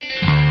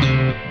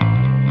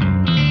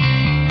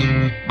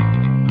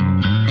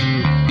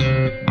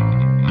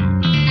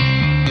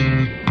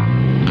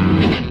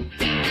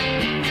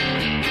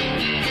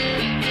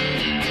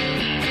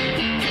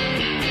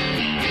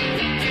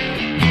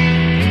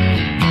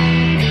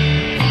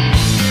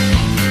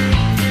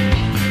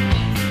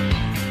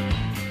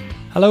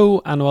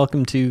Hello and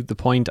welcome to The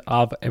Point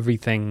of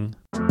Everything.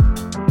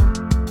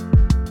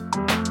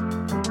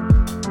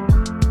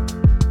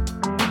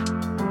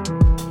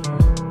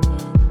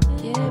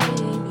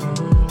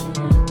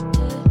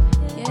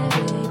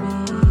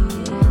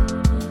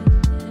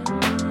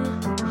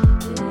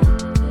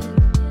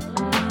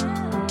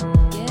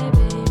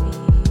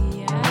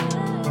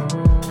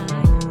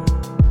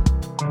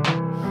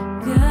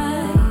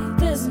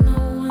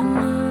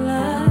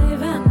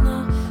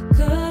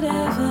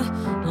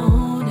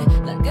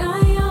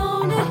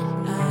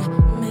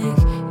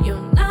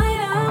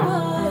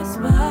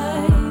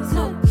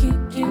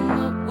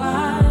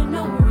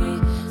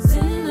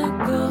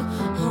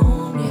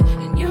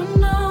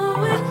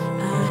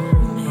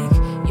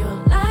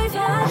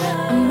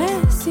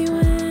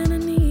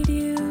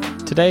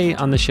 Today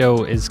on the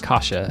show is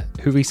Cosha,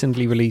 who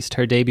recently released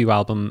her debut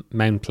album,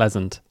 Mount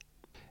Pleasant.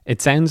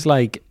 It sounds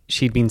like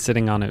she'd been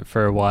sitting on it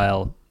for a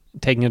while,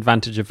 taking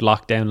advantage of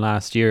lockdown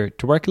last year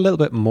to work a little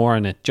bit more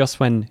on it just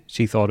when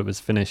she thought it was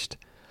finished.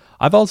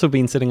 I've also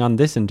been sitting on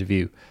this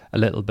interview a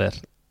little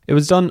bit. It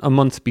was done a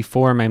month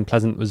before Mount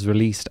Pleasant was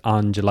released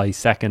on July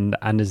 2nd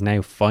and is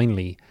now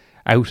finally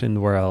out in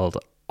the world,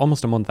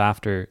 almost a month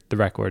after the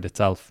record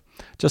itself.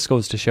 Just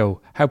goes to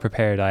show how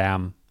prepared I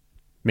am.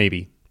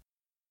 Maybe.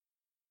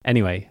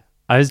 Anyway,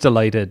 I was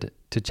delighted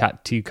to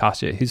chat to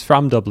Cosha, who's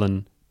from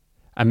Dublin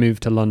and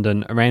moved to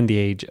London around the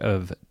age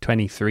of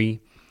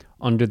 23.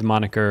 Under the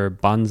moniker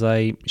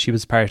Bonsai, she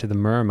was part of the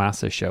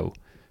Muramasa show,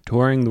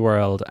 touring the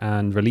world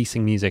and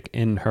releasing music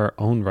in her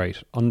own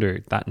right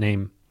under that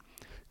name.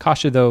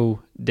 Cosha,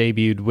 though,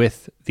 debuted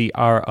with the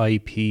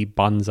R.I.P.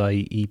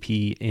 Bonsai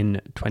EP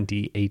in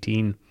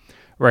 2018,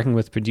 working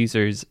with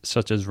producers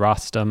such as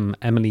Rostam,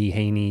 Emily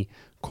Haney,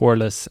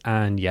 Corliss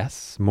and,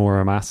 yes,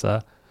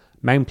 Muramasa.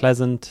 Mount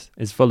Pleasant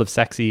is full of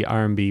sexy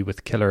R&B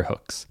with killer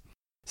hooks.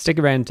 Stick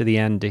around to the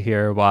end to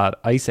hear what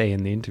I say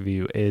in the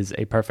interview is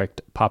a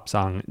perfect pop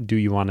song, Do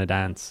You Wanna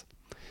Dance?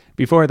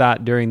 Before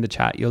that, during the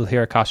chat, you'll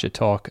hear Cosha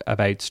talk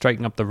about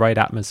striking up the right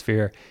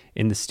atmosphere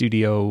in the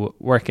studio,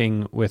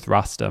 working with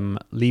Rostam,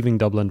 leaving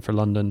Dublin for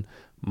London,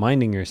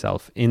 minding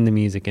yourself in the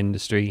music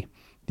industry,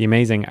 the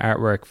amazing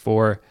artwork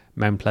for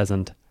Mount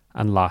Pleasant,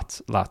 and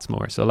lots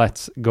more. So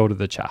let's go to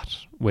the chat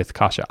with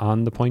Cosha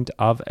on The Point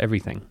of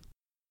Everything.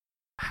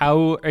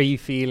 How are you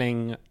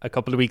feeling a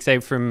couple of weeks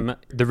out from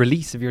the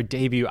release of your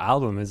debut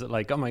album? Is it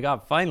like, oh my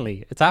God,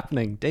 finally, it's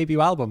happening,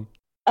 debut album?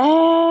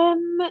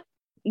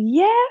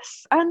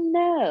 Yes and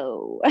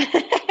no.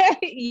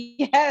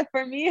 Yeah,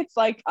 for me, it's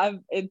like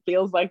it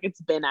feels like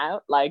it's been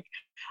out. Like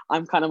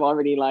I'm kind of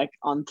already like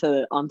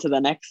onto the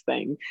next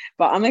thing.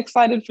 But I'm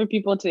excited for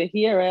people to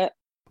hear it.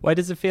 Why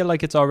does it feel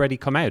like it's already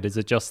come out? Is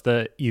it just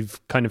that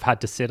you've kind of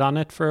had to sit on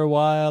it for a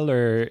while,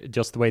 or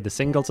just the way the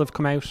singles have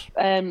come out?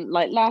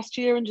 Like last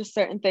year and just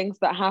certain things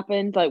that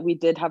happened, like we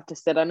did have to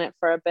sit on it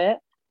for a bit.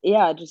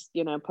 Yeah, just,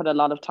 put a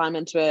lot of time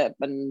into it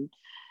and,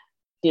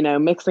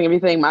 mixing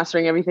everything,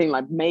 mastering everything,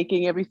 like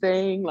making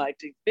everything, like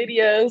doing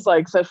videos.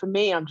 Like, so for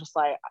me, I'm just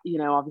like,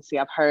 obviously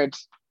I've heard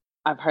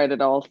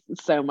it all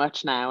so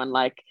much now, and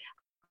like,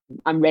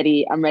 I'm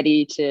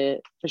ready to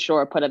for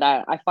sure put it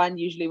out. I find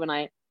usually when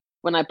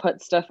I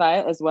put stuff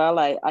out as well,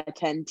 I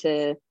tend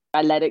to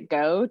let it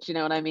go. Do you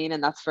know what I mean?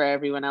 And that's for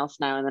everyone else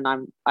now. And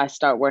then I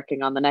start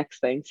working on the next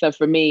thing. So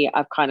for me,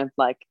 I've kind of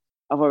like,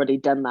 I've already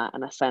done that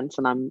in a sense,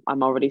 and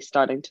I'm already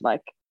starting to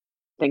like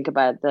think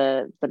about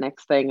the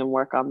next thing and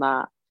work on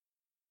that.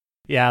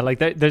 Yeah, like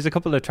there's a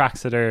couple of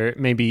tracks that are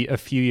maybe a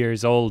few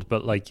years old,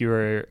 but like you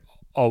were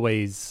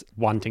always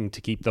wanting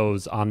to keep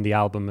those on the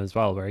album as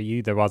well, were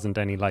you? There wasn't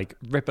any like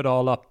rip it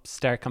all up,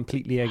 start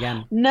completely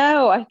again.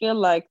 No, I feel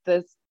like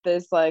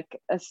there's like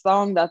a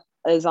song that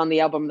is on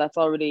the album that's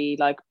already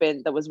like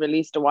that was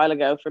released a while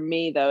ago. For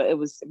me though, it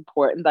was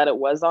important that it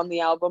was on the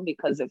album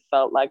because it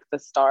felt like the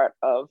start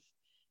of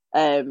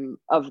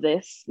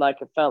this, like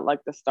it felt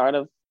like the start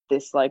of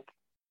this, like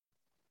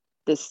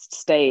this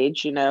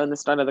stage, and the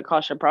start of the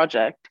Cosha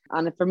project.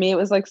 And for me, it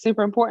was like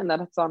super important that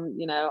it's on,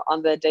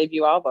 on the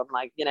debut album.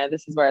 Like,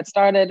 this is where it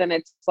started, and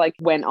it's like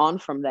went on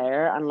from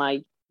there, and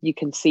like you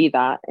can see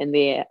that in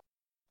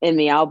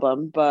the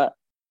album. But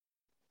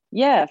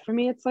yeah, for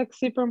me, it's like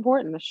super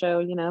important to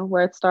show,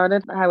 where it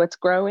started, how it's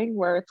growing,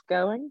 where it's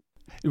going.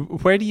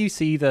 Where do you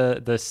see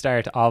the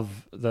start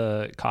of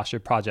the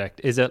Cosha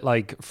project? Is it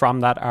like from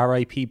that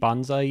R.I.P.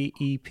 Bonsai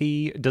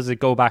EP? Does it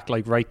go back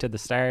like right to the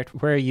start?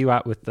 Where are you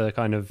at with the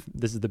kind of,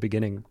 this is the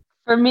beginning?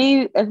 For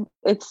me,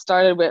 it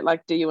started with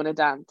like, Do You Wanna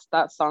Dance?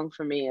 That song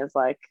for me is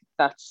like,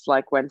 that's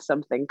like when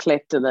something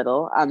clicked a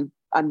little. And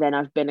then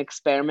I've been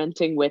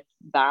experimenting with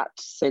that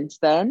since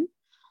then.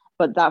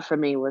 But that for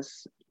me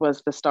was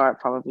the start,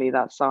 probably,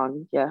 that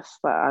song, yes,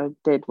 that I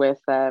did with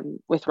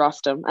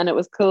Rostam. And it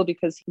was cool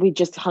because we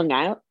just hung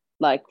out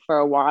like for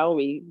a while.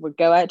 We would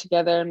go out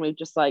together and we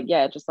just hung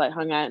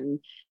out and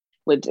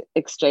would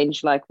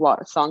exchange like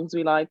what songs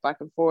we like back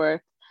and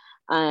forth.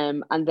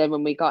 And then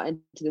when we got into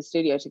the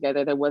studio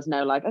together, there was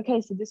no like, okay,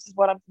 so this is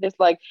what I'm this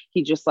like.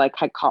 He just like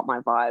had caught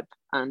my vibe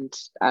and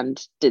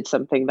did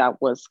something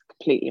that was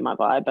completely my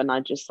vibe, and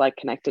I just like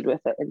connected with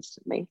it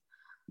instantly.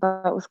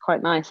 That was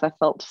quite nice. I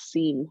felt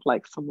seen,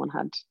 like someone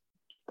had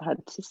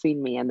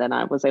seen me, and then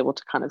I was able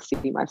to kind of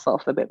see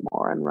myself a bit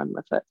more and run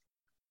with it.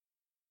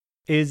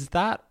 Is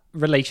that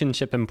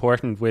relationship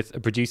important with a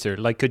producer?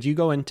 Like, could you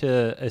go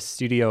into a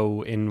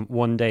studio in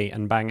one day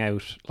and bang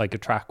out like a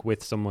track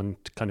with someone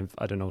to kind of,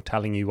 I don't know,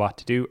 telling you what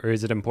to do? Or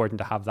is it important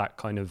to have that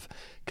kind of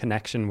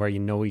connection where you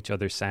know each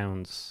other's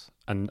sounds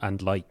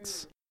and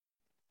likes?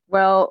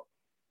 Well,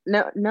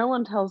 no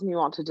one tells me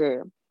what to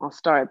do. I'll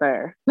start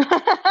there.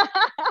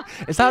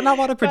 Is that not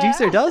what a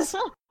producer does?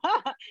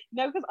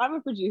 No, because I'm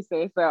a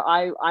producer, so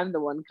I'm the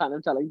one kind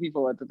of telling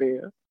people what to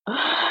do.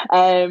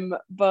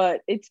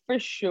 But it's for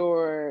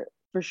sure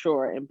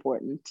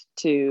important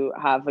to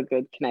have a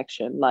good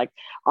connection. Like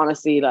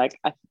honestly, like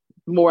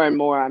more and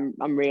more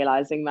I'm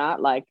realizing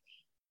that like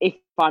if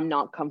I'm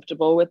not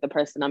comfortable with the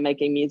person I'm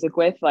making music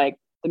with, like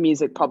the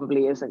music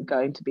probably isn't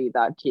going to be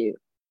that cute.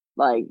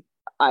 Like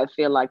I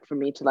feel like for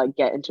me to like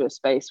get into a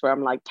space where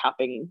I'm like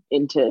tapping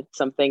into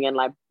something and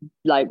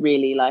like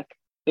really like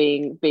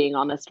being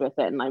honest with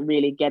it and like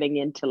really getting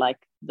into like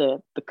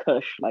the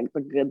kush, like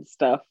the good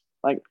stuff,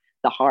 like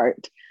the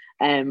heart.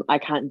 I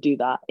can't do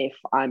that if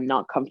I'm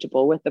not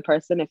comfortable with the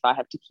person. If I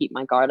have to keep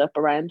my guard up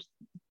around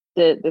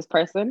this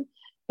person,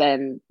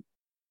 then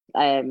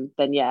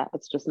then yeah,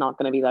 it's just not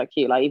going to be that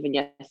cute. Like even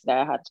yesterday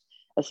I had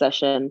a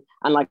session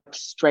and like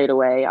straight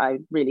away I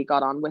really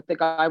got on with the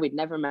guy. We'd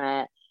never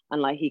met,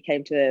 and like he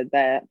came to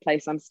the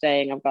place I'm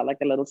staying. I've got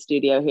like a little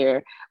studio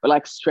here, but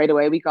like straight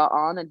away we got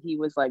on, and he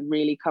was like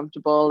really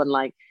comfortable and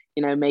like,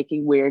 you know,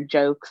 making weird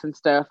jokes and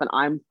stuff, and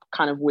I'm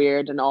kind of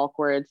weird and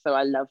awkward, so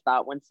I love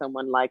that when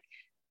someone like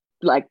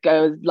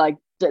goes like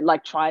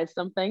tries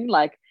something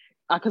like,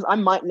 because I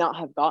might not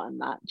have gotten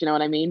that, do you know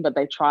what I mean? But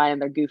they try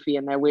and they're goofy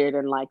and they're weird,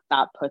 and like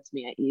that puts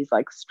me at ease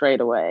like straight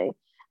away.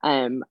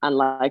 And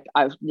like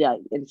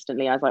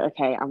instantly I was like,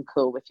 okay, I'm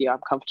cool with you, I'm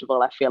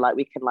comfortable, I feel like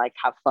we can like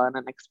have fun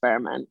and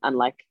experiment and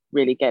like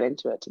really get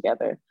into it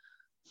together.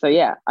 So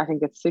yeah, I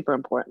think it's super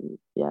important.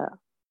 Yeah.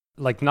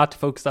 Like, not to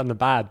focus on the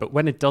bad, but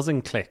when it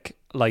doesn't click,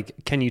 like,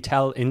 can you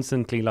tell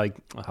instantly, like,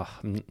 oh,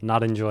 I'm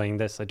not enjoying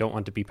this, I don't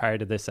want to be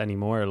part of this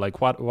anymore? Like,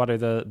 what are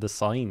the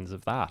signs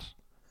of that?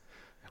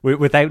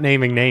 Without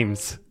naming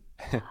names.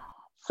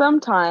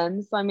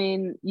 Sometimes, I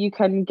mean, you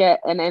can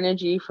get an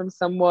energy from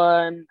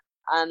someone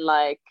and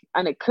like,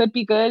 and it could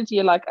be good.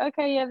 You're like,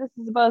 okay, yeah, this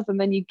is a buzz. And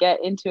then you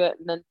get into it,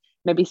 and then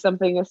maybe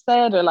something is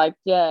said, or like,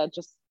 yeah,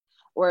 just,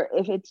 or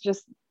if it's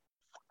just,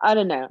 I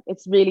don't know.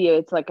 It's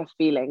like a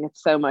feeling.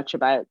 It's so much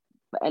about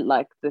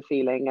like the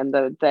feeling and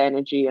the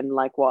energy and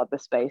like what the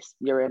space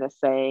you're in is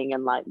saying,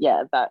 and like,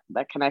 yeah,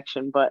 that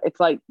connection. But it's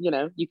like, you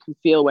know, you can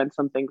feel when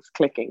something's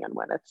clicking and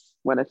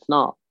when it's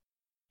not.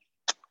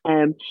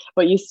 Um,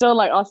 but you still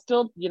like, I'll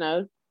still, you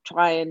know,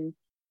 try and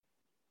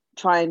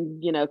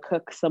you know,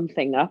 cook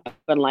something up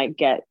and like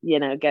get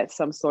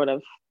some sort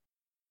of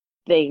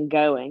thing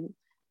going.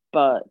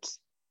 But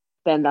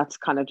then that's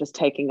kind of just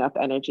taking up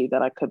energy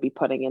that I could be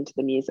putting into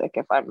the music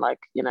if I'm like,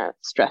 you know,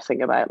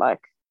 stressing about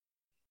like,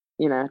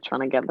 you know,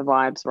 trying to get the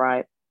vibes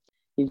right.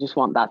 You just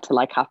want that to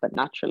like happen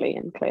naturally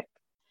and click.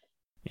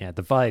 Yeah,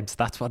 the vibes,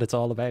 that's what it's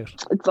all about.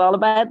 It's all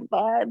about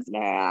vibes,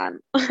 man.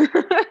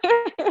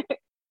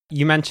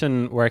 You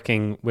mentioned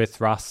working with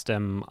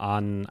Rostam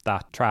on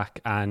that track,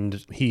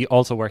 and he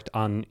also worked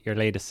on your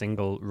latest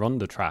single, Run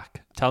the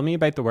Track. Tell me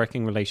about the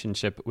working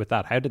relationship with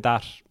that. How did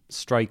that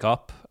strike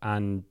up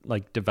and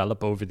like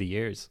develop over the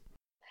years?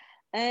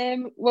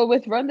 Well,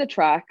 with Run the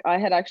Track, I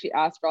had actually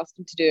asked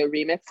Rostam to do a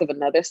remix of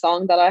another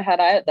song that I had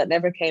out that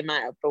never came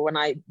out. But when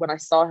I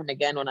saw him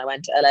again when I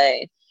went to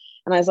LA,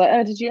 and I was like,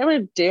 "Oh, did you ever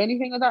do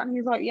anything with that?" And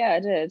he's like, "Yeah,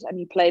 I did." And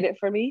he played it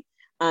for me,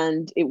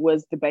 and it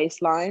was the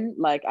bass line,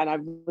 like, and I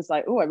was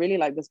like, "Oh, I really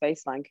like this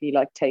bass line. Can you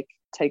like take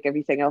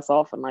everything else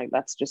off and like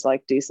let's just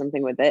like do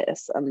something with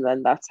this?" And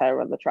then that's how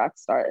Run the Track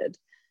started.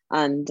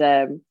 And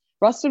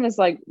Rostam's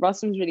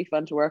really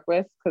fun to work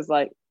with because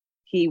like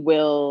he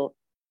will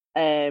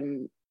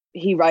um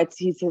he writes,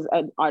 he's his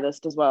own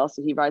artist as well,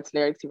 so he writes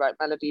lyrics, he writes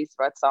melodies,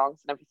 he writes songs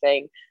and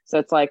everything, so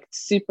it's like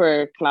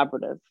super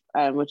collaborative,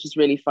 which is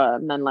really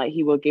fun. And like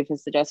he will give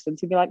his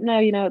suggestions, he'll be like, no,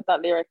 you know,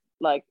 that lyric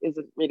like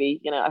isn't really,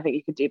 you know, I think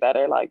you could do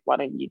better, like why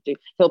don't you do,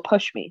 he'll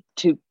push me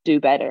to do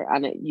better,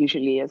 and it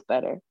usually is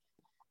better.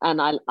 And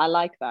I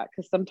like that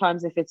because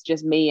sometimes if it's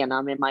just me and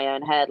I'm in my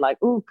own head, like,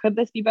 oh, could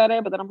this be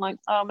better? But then I'm like,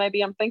 oh, maybe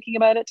I'm thinking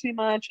about it too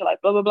much, or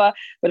like blah blah blah.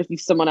 But if you've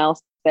someone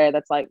else there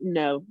that's like,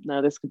 no,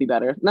 no, this could be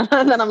better, then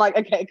I'm like,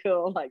 okay,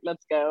 cool, like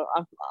let's go.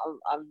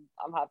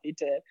 I'm happy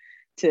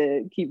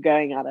to keep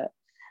going at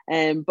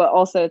it. But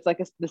also it's like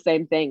the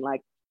same thing.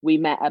 Like we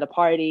met at a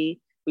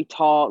party, we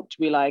talked,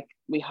 we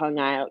hung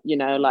out. You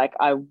know, like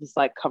I was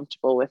like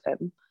comfortable with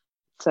him,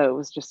 so it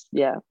was just,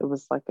 yeah, it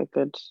was like a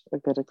good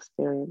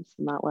experience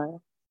in that way.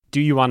 Do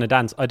You Want to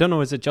Dance? I don't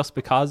know, is it just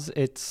because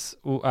it's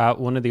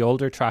one of the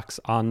older tracks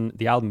on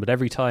the album, but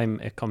every time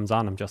it comes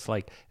on, I'm just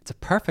like, it's a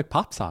perfect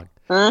pop song.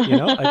 You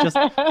know,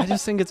 I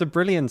just think it's a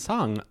brilliant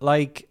song.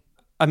 Like,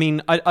 I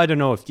mean, I don't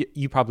know if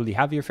you probably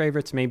have your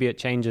favorites. Maybe it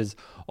changes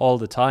all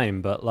the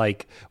time. But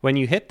like when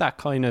you hit that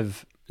kind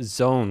of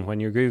zone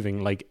when you're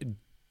grooving, like,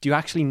 do you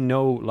actually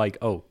know like,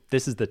 oh,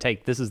 this is the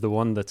take, this is the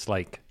one that's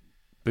like,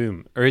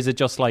 boom? Or is it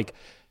just like,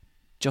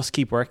 just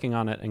keep working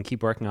on it and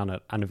keep working on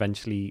it, and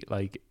eventually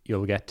like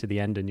you'll get to the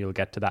end and you'll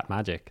get to that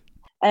magic?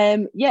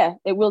 Yeah,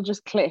 it will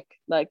just click.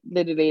 Like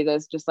literally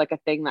there's just like a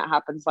thing that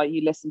happens, like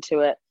you listen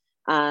to it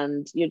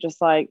and you're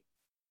just like,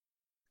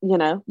 you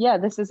know, yeah,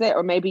 this is it.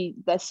 Or maybe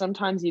there's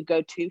sometimes you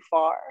go too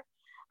far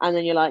and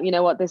then you're like, you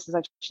know what, this is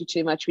actually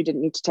too much, we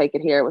didn't need to take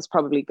it here, it was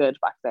probably good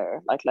back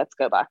there, like let's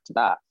go back to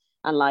that.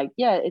 And like,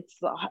 yeah,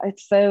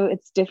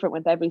 it's different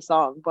with every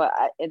song, but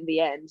in the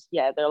end,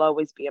 yeah, there'll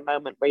always be a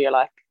moment where you're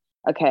like,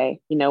 okay,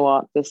 you know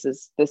what, this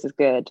is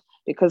good.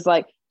 Because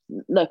like,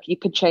 look, you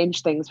could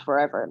change things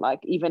forever. Like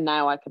even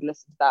now I could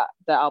listen to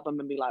the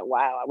album and be like,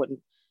 wow, I wouldn't,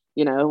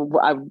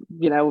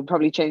 would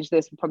probably change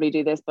this, would probably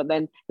do this, but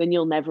then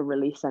you'll never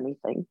release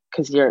anything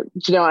because do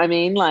you know what I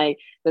mean? Like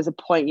there's a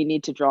point you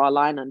need to draw a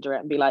line under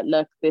it and be like,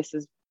 look, this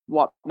is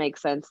what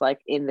makes sense. Like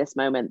in this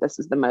moment, this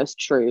is the most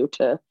true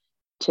to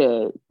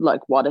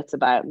like what it's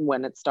about and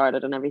when it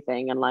started and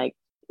everything. And like,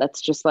 let's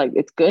just like,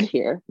 it's good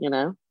here, you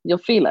know, you'll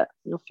feel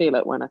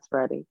it when it's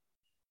ready.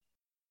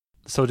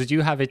 So did you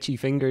have itchy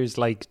fingers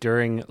like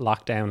during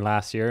lockdown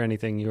last year?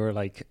 Anything you were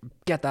like,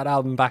 get that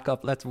album back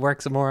up, let's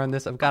work some more on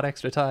this, I've got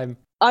extra time?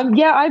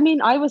 Yeah, I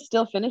mean, I was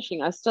still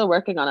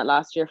working on it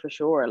last year for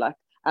sure. Like,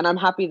 and I'm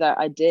happy that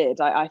I did.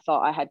 I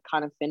thought I had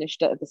kind of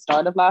finished it at the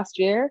start of last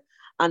year.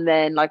 And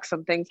then like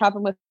some things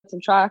happened with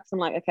some tracks. I'm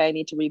like, okay, I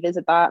need to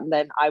revisit that. And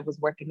then I was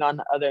working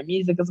on other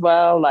music as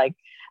well. Like,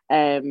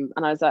 and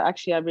I was like,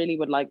 actually, I really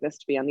would like this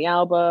to be on the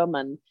album.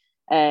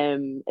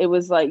 And it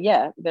was like,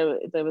 yeah, there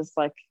was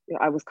like,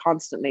 I was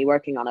constantly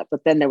working on it.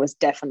 But then there was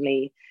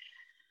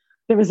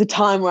a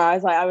time where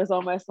I was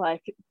almost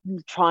like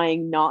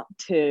trying not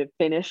to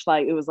finish.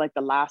 Like it was like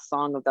the last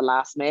song of the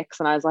last mix.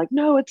 And I was like,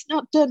 no, it's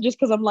not done. Just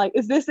because I'm like,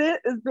 is this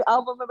it? Is the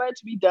album about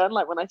to be done?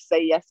 Like when I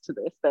say yes to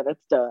this, then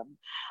it's done.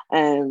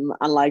 And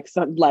like,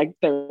 some, like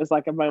there was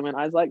like a moment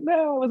I was like,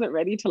 no, I wasn't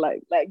ready to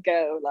like let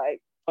go. Like,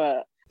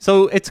 but.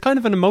 So it's kind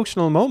of an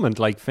emotional moment,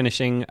 like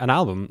finishing an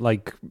album,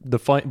 like the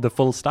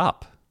full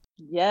stop.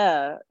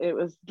 Yeah, it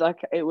was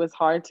like, it was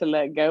hard to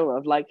let go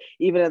of. Like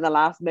even in the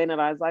last minute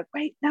I was like,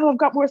 wait, no, I've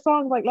got more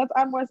songs, like let's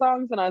add more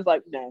songs. And I was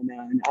like, no,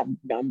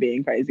 I'm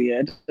being crazy,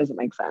 it doesn't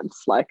make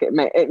sense. Like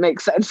it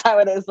makes sense how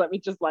it is, let me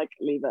just like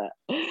leave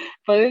it.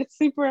 But it's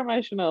super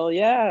emotional.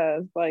 Yeah,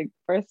 it's like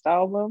first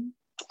album,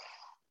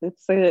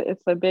 it's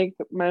a big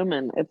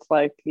moment. It's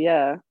like,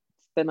 yeah,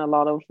 it's been a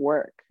lot of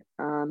work,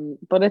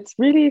 but it's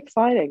really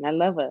exciting. I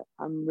love it.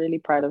 I'm really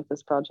proud of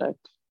this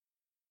project.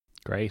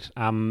 Great.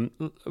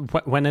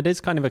 When it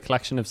is kind of a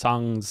collection of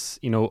songs,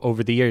 you know,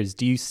 over the years,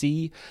 do you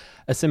see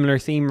a similar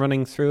theme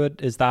running through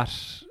it? Is that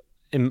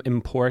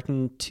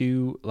important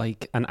to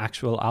like an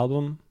actual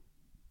album?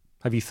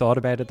 Have you thought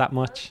about it that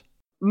much?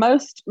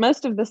 Most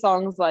of the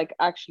songs like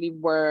actually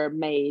were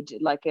made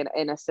like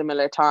in a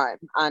similar time,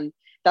 and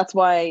that's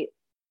why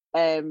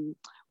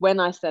when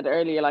I said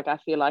earlier, like I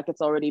feel like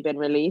it's already been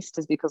released,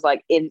 is because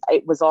like it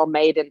was all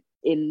made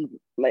in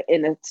like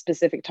in a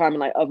specific time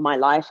like of my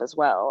life as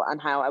well, and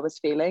how I was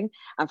feeling.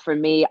 And for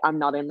me, I'm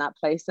not in that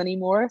place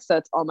anymore, so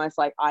it's almost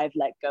like I've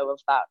let go of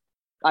that.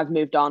 I've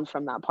moved on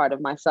from that part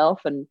of myself,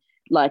 and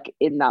like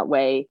in that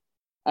way,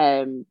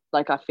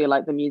 like I feel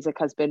like the music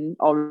has been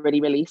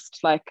already released.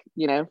 Like,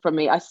 you know, for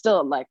me, I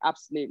still like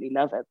absolutely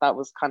love it. That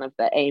was kind of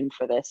the aim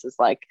for this, is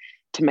like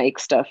to make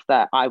stuff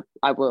that I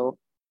will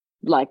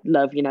like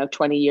love, you know,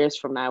 20 years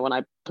from now when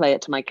I play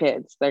it to my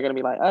kids, they're gonna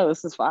be like, oh,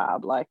 this is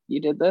fab, like you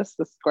did this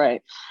is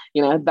great,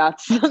 you know.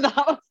 That's that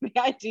was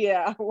the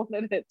idea. I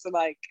wanted it to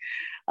like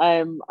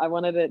I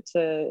wanted it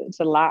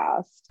to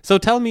last. So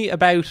tell me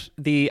about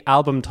the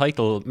album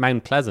title,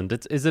 Mount Pleasant.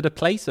 Is it a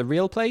place, a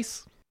real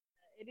place?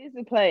 It is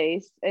a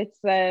place. It's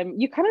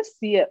you kind of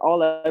see it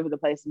all over the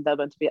place in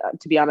Dublin,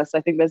 to be honest.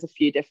 I think there's a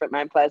few different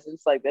Mount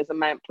Pleasants. Like there's a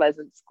Mount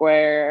Pleasant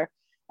Square,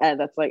 and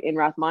that's like in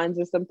Rathmines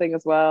or something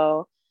as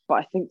well. But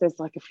I think there's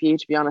like a few,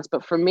 to be honest.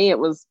 But for me, it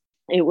was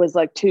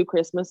like 2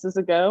 Christmases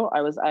ago.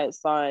 I was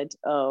outside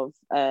of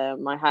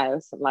my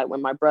house, and like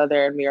when my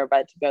brother and me were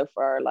about to go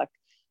for our like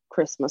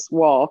Christmas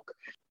walk,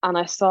 and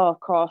I saw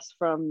across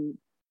from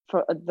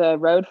for the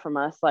road from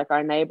us, like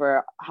our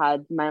neighbor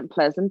had Mount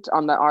Pleasant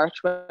on the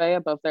archway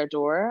above their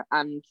door.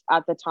 And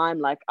at the time,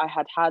 like I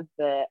had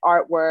the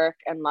artwork,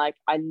 and like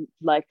I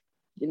like,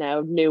 you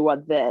know, knew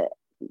what the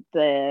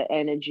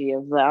energy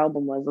of the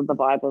album was, of the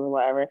Bible or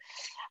whatever.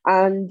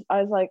 And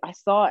I was like, I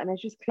saw it and it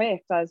just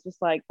clicked. I was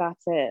just like,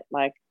 that's it.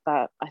 Like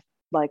that,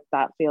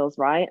 that feels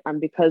right. And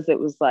because it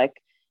was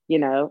like, you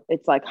know,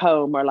 it's like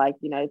home, or like,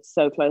 you know, it's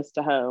so close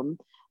to home.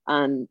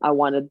 And I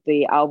wanted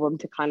the album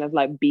to kind of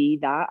like be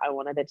that. I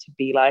wanted it to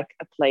be like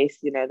a place,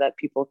 you know, that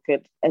people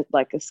could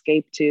like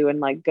escape to and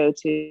like go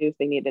to if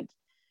they needed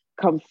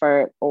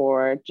comfort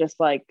or just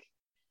like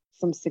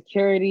some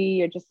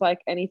security or just like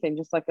anything,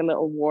 just like a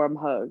little warm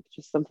hug,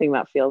 just something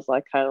that feels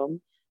like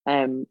home.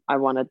 I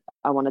wanted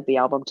the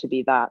album to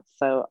be that.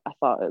 So I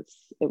thought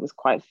it was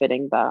quite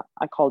fitting that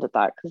I called it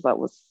that, because that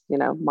was, you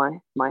know,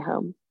 my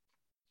home.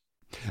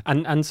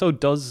 And so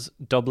does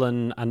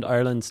Dublin and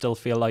Ireland still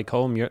feel like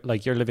home? You're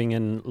living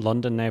in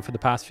London now for the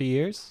past few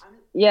years?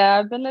 Yeah,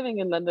 I've been living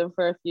in London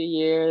for a few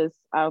years.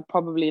 I'll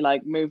probably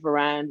like move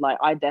around. Like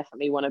I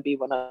definitely want to be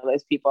one of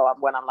those people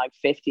when I'm like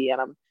 50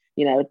 and I'm,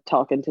 you know,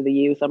 talking to the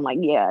youth. I'm like,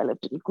 yeah, I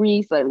lived in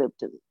Greece, I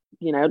lived in,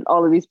 you know,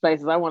 all of these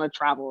places. I want to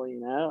travel,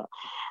 you know.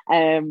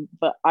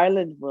 But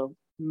Ireland will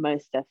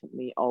most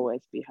definitely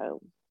always be home.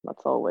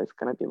 That's always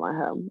gonna be my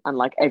home. And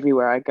like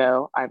everywhere I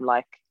go, I'm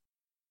like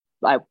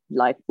I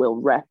like will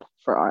rep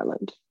for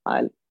Ireland.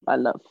 I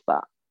love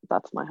that.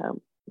 That's my home.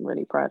 I'm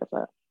really proud of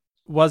it.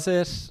 Was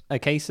it a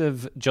case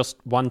of just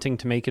wanting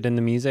to make it in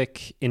the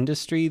music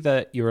industry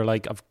that you were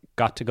like, I've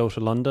got to go to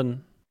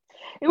London?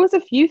 It was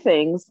a few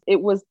things.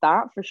 It was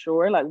that for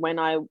sure. Like when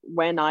I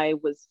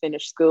was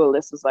finished school,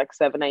 this was like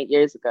 7, 8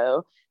 years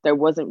ago. There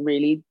wasn't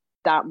really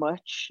that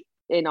much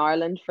in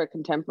Ireland for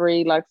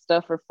contemporary like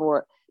stuff, or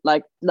for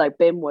like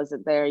BIM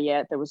wasn't there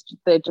yet.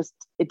 There just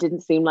it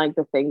didn't seem like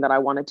the thing that I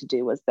wanted to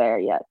do was there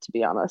yet. To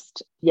be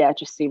honest, yeah, it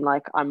just seemed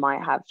like I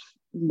might have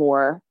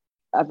more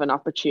of an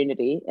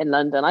opportunity in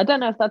London. I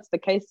don't know if that's the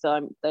case.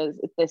 So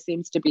there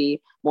seems to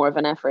be more of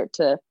an effort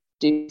to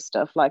do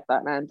stuff like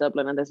that now in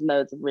Dublin, and there's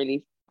loads of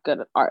really good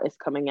artists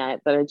coming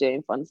out that are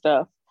doing fun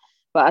stuff.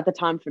 But at the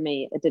time for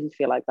me, it didn't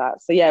feel like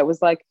that. So yeah, it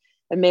was like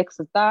a mix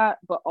of that,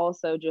 but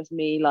also just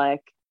me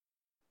like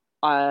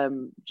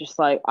just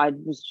like I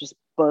was just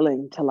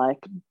bullying to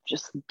like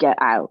just get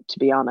out, to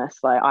be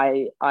honest. Like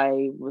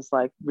I was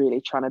like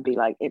really trying to be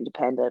like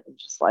independent and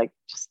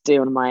just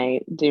doing my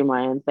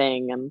own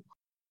thing. And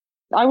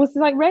I was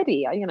like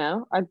ready, you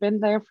know, I've been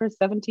there for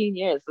 17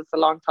 years. It's a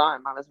long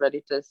time. I was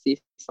ready to see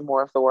some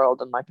more of the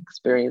world and like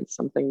experience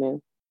something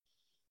new.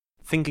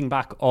 Thinking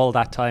back all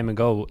that time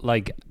ago,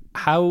 like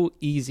how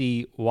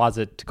easy was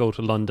it to go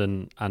to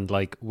London and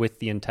like with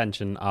the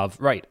intention of,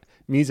 right,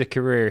 music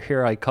career,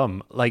 here I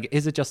come? Like,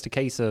 is it just a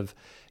case of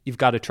you've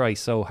got to try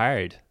so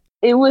hard?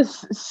 It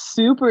was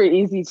super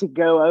easy to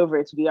go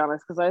over, to be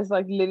honest, because I was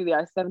like, literally, I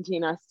was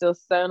 17. I was still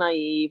so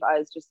naive. I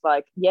was just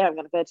like, yeah, I'm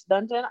going to go to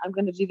London. I'm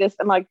going to do this.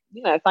 And like,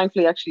 you know,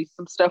 thankfully, actually,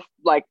 some stuff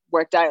like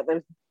worked out.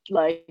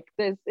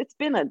 It's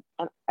been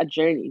a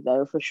journey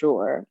though, for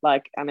sure.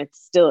 Like, and it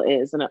still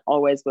is, and it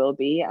always will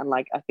be. And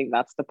like, I think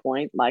that's the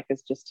point. Like,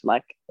 it's just to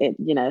like, it,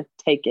 you know,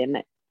 take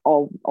in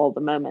all the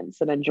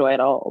moments and enjoy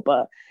it all.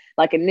 But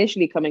like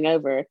initially coming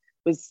over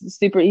was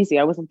super easy.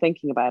 I wasn't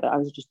thinking about it. I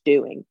was just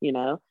doing, you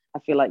know. I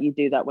feel like you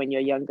do that when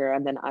you're younger,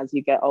 and then as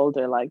you get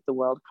older, like the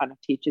world kind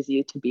of teaches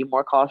you to be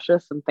more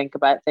cautious and think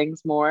about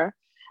things more.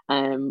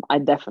 I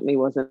definitely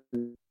wasn't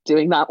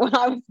doing that when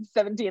I was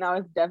 17.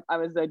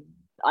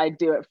 I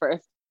do it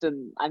first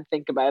and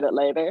think about it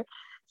later.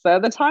 So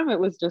at the time it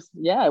was just,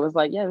 yeah, it was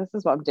like, yeah, this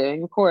is what I'm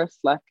doing. Of course,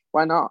 like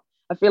why not?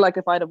 I feel like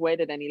if I'd have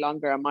waited any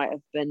longer, I might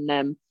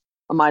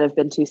have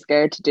been too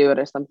scared to do it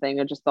or something,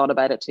 or just thought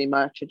about it too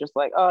much, or just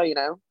like, oh, you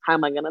know, how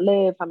am I gonna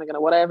live? How am I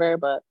gonna whatever?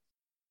 But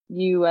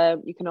you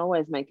can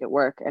always make it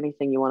work,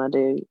 anything you want to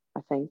do,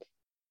 I think,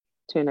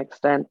 to an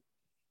extent.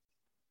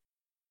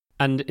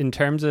 And in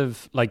terms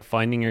of like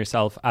finding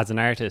yourself as an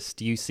artist,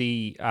 do you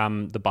see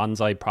the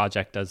Bonsai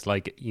project as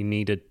like you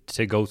needed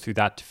to go through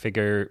that to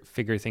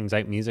figure things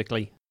out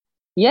musically?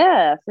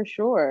 Yeah, for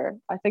sure,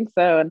 I think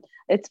so. And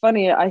it's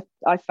funny, I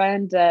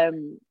found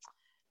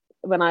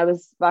when I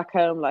was back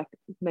home, like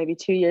maybe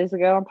 2 years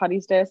ago on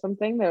Paddy's Day or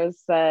something, there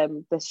was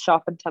this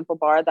shop in Temple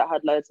Bar that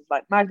had loads of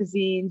like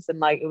magazines, and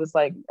like it was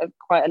like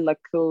quite a like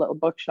cool little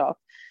bookshop.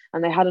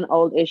 And they had an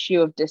old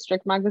issue of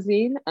District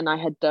magazine, and I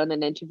had done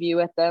an interview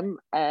with them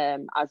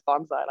as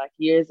Bonsai like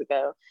years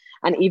ago.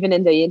 And even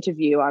in the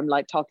interview, I'm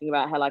like talking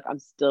about how like I'm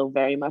still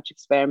very much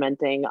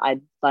experimenting.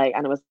 And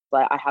it was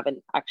like I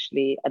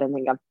don't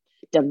think I've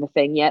done the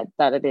thing yet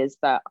that it is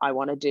that I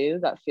want to do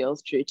that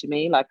feels true to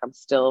me. Like I'm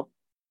still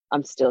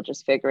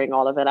just figuring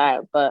all of it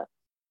out. But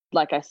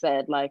like I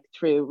said, like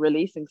through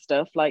releasing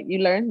stuff, like you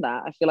learn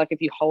that. I feel like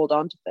if you hold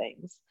on to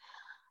things,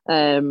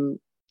 um,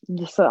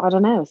 so I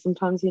don't know,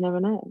 sometimes you never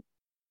know.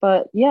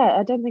 But yeah,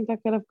 I don't think I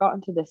could have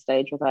gotten to this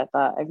stage without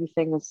that.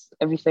 Everything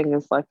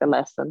is like a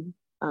lesson,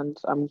 and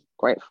I'm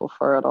grateful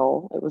for it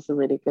all. It was a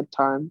really good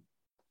time.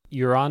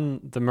 You're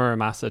on the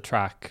Muramasa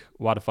track,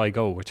 What If I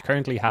Go, which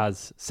currently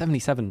has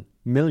 77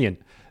 million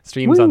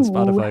streams on Woo!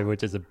 Spotify,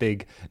 which is a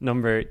big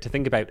number to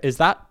think about. Is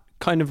that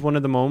kind of one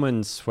of the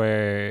moments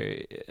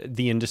where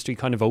the industry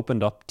kind of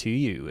opened up to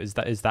you? Is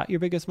that your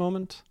biggest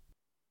moment?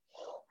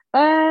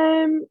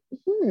 Um,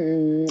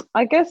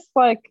 I guess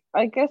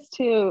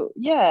too,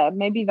 yeah,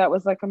 maybe that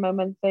was like a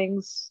moment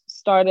things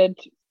started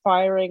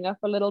firing up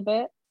a little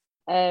bit.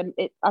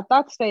 It at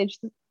that stage,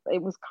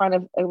 it was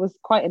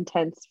quite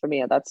intense for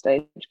me at that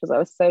stage because I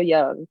was so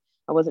young.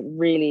 I wasn't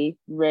really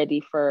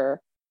ready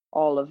for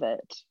all of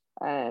it.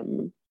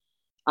 And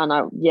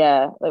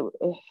yeah,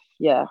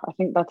 I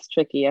think that's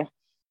trickier.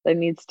 There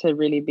needs to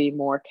really be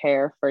more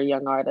care for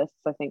young artists,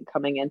 I think,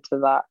 coming into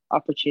that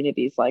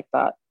opportunities like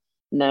that,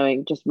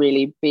 knowing just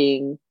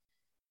being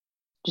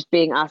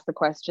asked the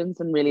questions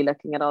and really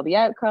looking at all the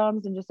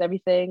outcomes and just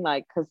everything,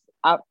 like, because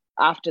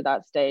after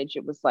that stage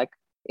it was like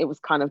it was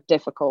kind of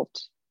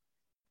difficult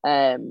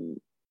um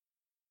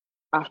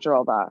after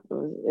all that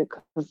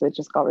because it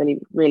just got really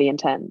really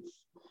intense,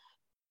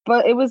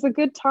 but it was a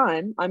good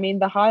time. I mean,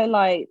 the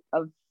highlight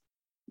of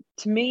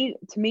to me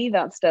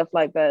that stuff,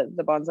 like the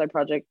bonsai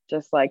project,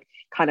 just like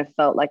kind of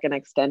felt like an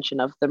extension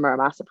of the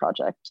Muramasa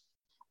project.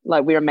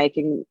 Like, we were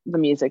making the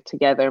music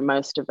together,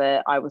 most of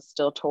it. I was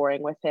still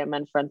touring with him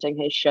and fronting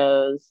his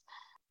shows.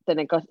 Then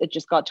it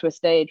just got to a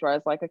stage where I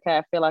was like, okay,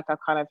 I feel like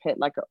I've kind of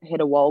hit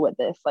a wall with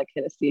this, like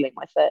hit a ceiling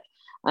with it.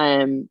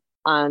 And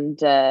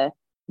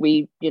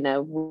we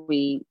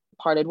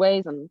parted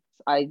ways, and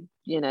I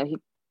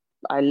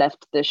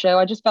left the show.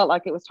 I just felt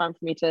like it was time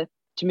for me to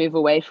move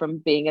away from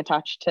being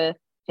attached to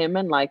him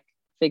and like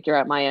figure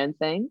out my own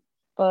thing.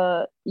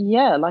 But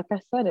yeah, like I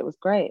said, it was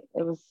great.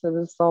 It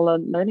was all a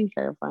learning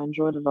curve. I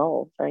enjoyed it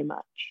all very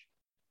much.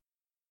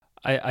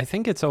 I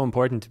think it's so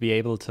important to be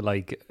able to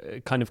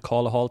like kind of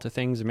call a halt to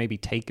things, or maybe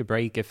take a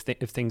break if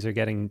things are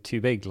getting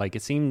too big. Like,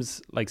 it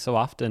seems like so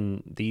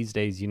often these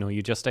days,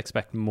 you just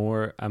expect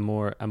more and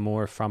more and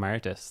more from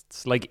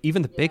artists. Like,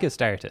 even the biggest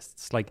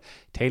artists, like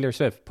Taylor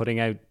Swift putting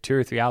out 2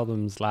 or 3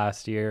 albums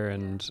last year,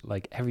 and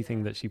like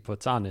everything that she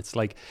puts on, it's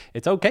like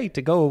it's okay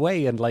to go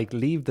away and like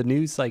leave the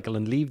news cycle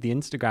and leave the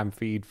Instagram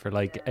feed for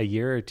like a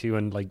year or two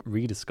and like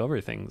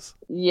rediscover things.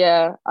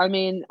 Yeah, I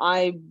mean,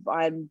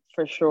 I'm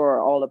for sure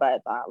all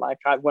about that. Like,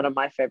 one of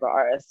my favorite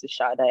artists is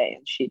Sade,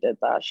 and she did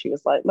that. She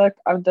was like, "Look,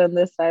 I've done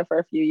this now for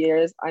a few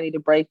years. I need a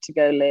break to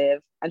go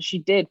live," and she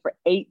did for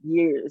 8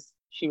 years.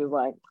 She was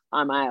like,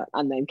 "I'm out,"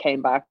 and then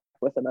came back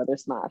with another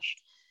smash.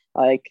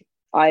 Like,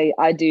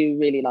 I do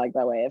really like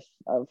that way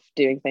of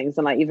doing things,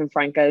 and like even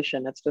Frank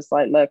Ocean, it's just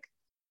like, look,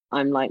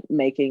 I'm like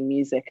making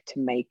music to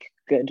make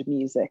good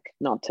music,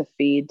 not to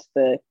feed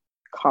the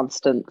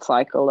constant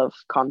cycle of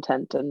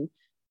content and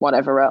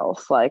whatever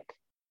else. Like,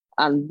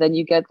 and then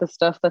you get the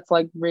stuff that's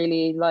like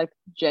really like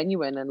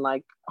genuine and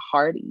like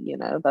hearty.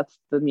 That's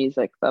the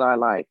music that I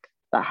like,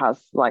 that has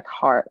like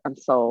heart and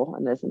soul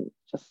and isn't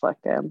just like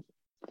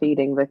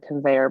feeding the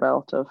conveyor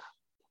belt of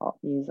pop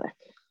music.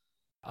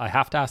 I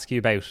have to ask you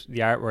about the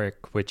artwork,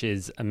 which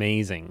is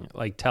amazing.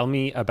 Like, tell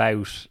me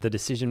about the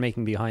decision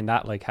making behind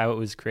that, like how it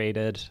was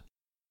created.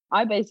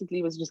 I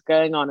basically was just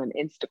going on an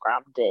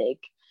Instagram dig,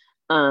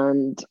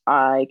 and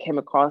I came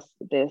across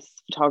this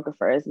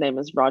photographer. His name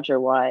is Roger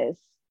Wise,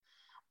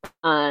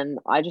 and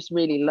I just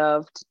really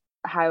loved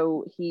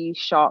how he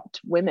shot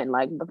women.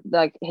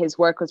 Like his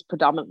work was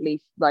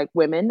predominantly like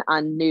women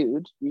and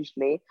nude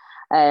usually.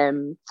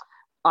 Um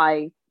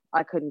i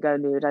i couldn't go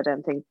nude. I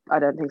don't think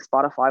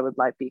Spotify would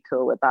like be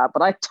cool with that,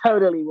 but I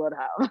totally would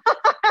have.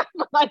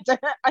 But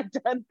I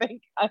don't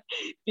think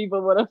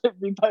people would have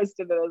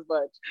reposted it as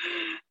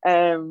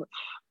much.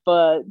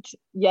 But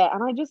yeah,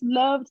 and I just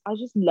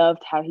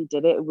loved how he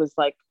did it. It was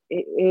like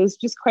it was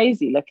just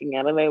crazy looking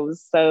at it. It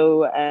was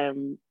so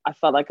I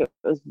felt like it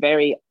was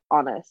very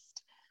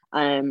honest,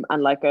 and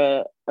like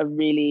a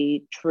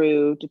really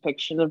true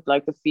depiction of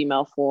like the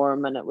female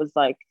form, and it was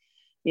like,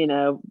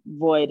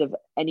 void of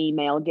any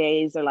male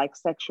gaze or like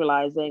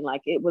sexualizing.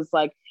 Like, it was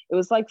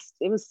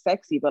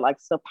sexy, but like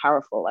still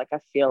powerful. Like, I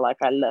feel like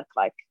I look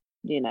like,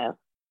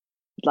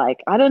 like,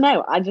 I don't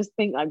know, I just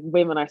think like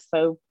women are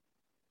so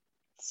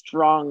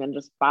strong and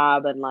just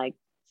fab and like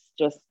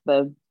just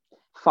the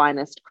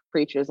finest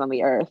creatures on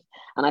the earth.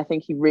 And I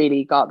think he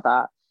really got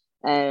that.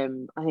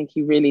 I think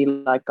he really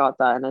like got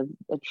that in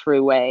a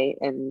true way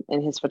in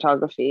his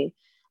photography.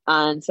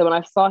 And so when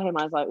I saw him,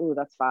 I was like, "Oh,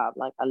 that's fab!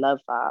 Like, I love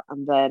that."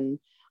 And then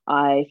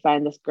I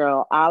found this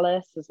girl,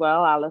 Alice, as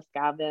well, Alice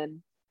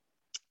Gavin,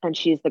 and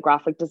she's the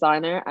graphic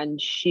designer, and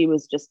she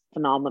was just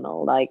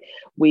phenomenal. Like,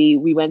 we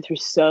went through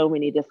so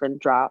many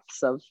different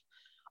drafts of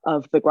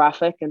the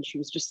graphic, and she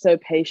was just so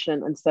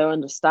patient and so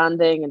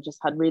understanding and just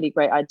had really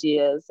great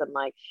ideas. And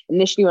like,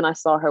 initially when I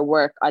saw her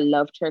work, I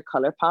loved her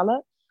color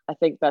palette. I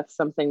think that's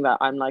something that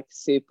I'm like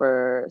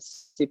super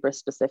super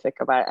specific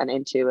about and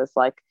into, is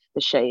like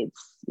the shades,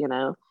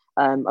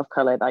 of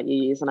color that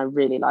you use. And I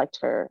really liked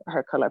her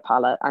color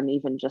palette, and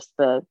even just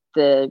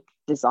the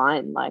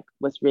design like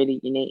was really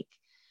unique.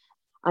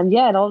 And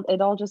yeah,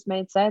 it all just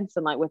made sense.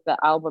 And like with the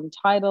album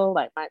title,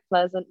 like Mount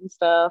Pleasant and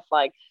stuff,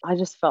 like I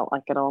just felt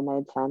like it all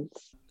made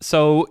sense.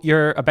 So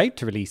you're about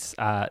to release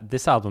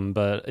this album,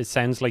 but it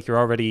sounds like you're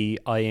already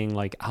eyeing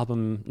like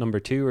album number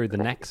 2 or the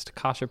next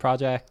Cosha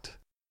project.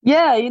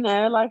 Yeah,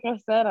 like I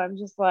said, I'm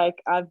just like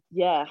I've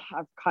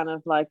kind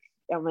of like,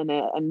 I'm in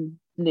a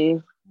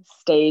new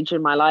stage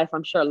in my life.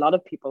 I'm sure a lot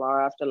of people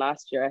are after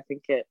last year. I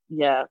think it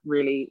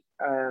really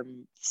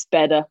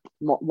sped up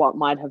what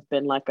might have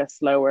been like a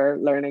slower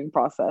learning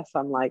process.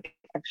 I'm like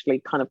actually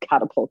kind of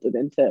catapulted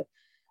into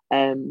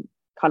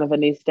kind of a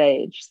new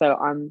stage. So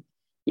I'm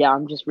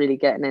just really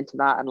getting into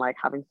that and like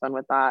having fun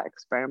with that,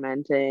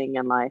 experimenting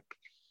and like,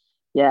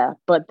 yeah.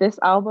 But this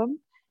album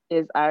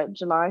is out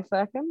July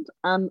 2nd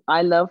and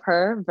I love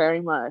her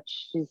very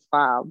much. She's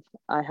fab.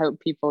 I hope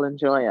people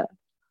enjoy it.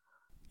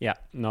 Yeah,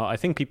 no, I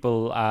think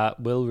people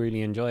will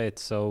really enjoy it.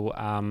 So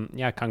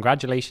yeah,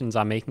 congratulations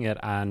on making it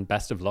and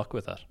best of luck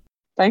with it.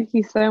 Thank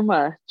you so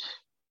much.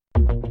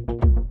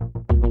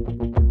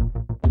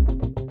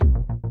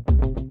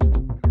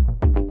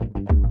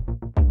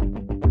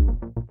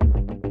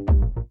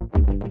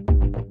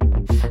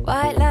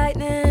 White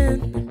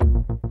lightning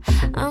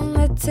on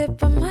the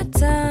tip of my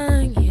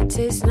tongue. You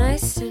taste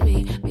nice to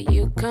me, but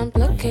you can't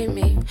blockade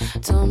me.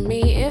 Told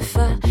me if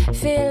I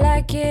feel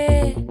like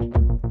it,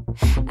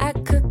 I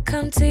could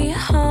come to your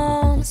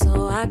home.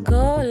 So I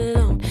go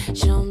alone,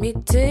 show me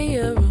to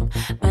your room,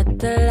 but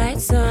the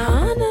lights are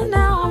on and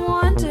now I'm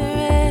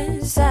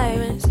wondering.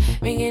 Sirens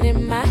ringing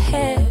in my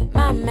head,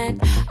 my man,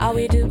 are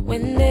we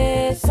doing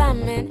this?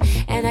 I'm in,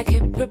 and I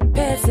get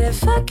prepared to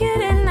fuck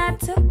it, and I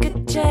took a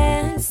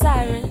chance.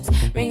 Sirens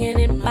ringing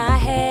in my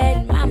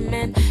head, my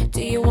man,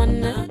 do you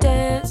wanna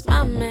dance?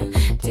 My man,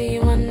 do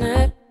you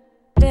wanna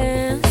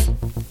dance?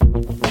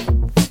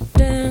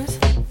 Dance,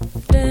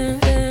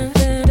 dance, dance,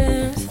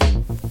 dance.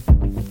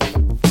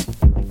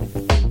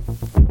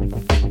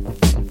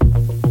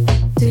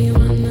 Do you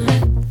wanna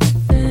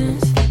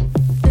dance?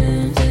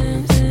 Dance,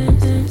 dance,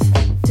 dance, dance.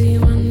 Do you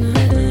wanna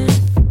dance?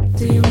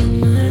 Do you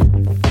wanna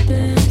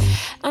dance?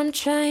 I'm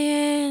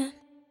trying,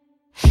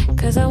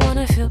 'cause I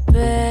wanna feel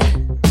bad,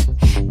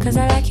 'cause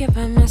I like you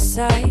by my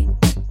side.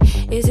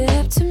 Is it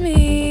up to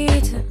me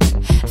to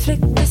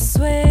flick the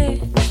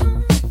switch?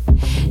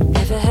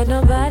 Never had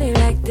nobody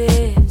like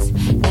this,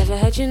 never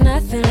had you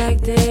nothing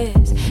like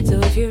this. So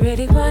if you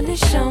really wanna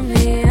show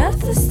me up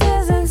the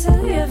stairs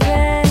until your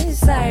bed.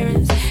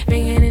 Sirens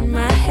ringing in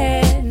my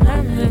head,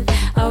 my man,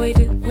 are we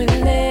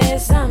doing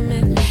this? I'm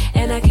in,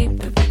 and I came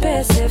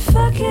prepared, said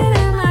fuck it,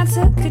 and I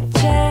took a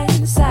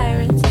chance.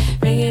 Sirens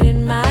ringing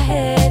in my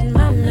head,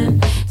 my man,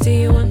 do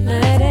you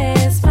wanna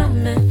dance? My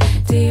man,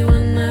 do you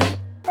wanna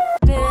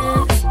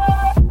dance?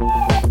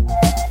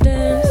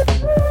 Dance,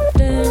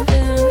 dance, dance,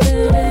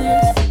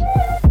 dance.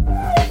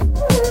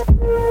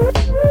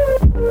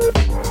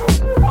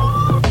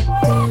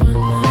 Do you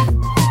wanna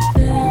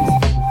dance?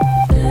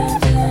 Dance,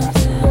 dance,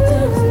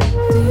 dance.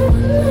 Do you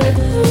wanna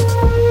dance?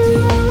 Do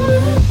you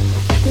wanna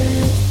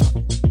dance?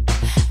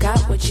 Got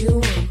what you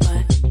want,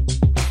 but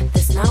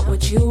that's not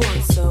what you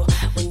want. So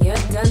when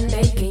you're done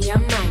making your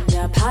mind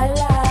up,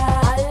 holla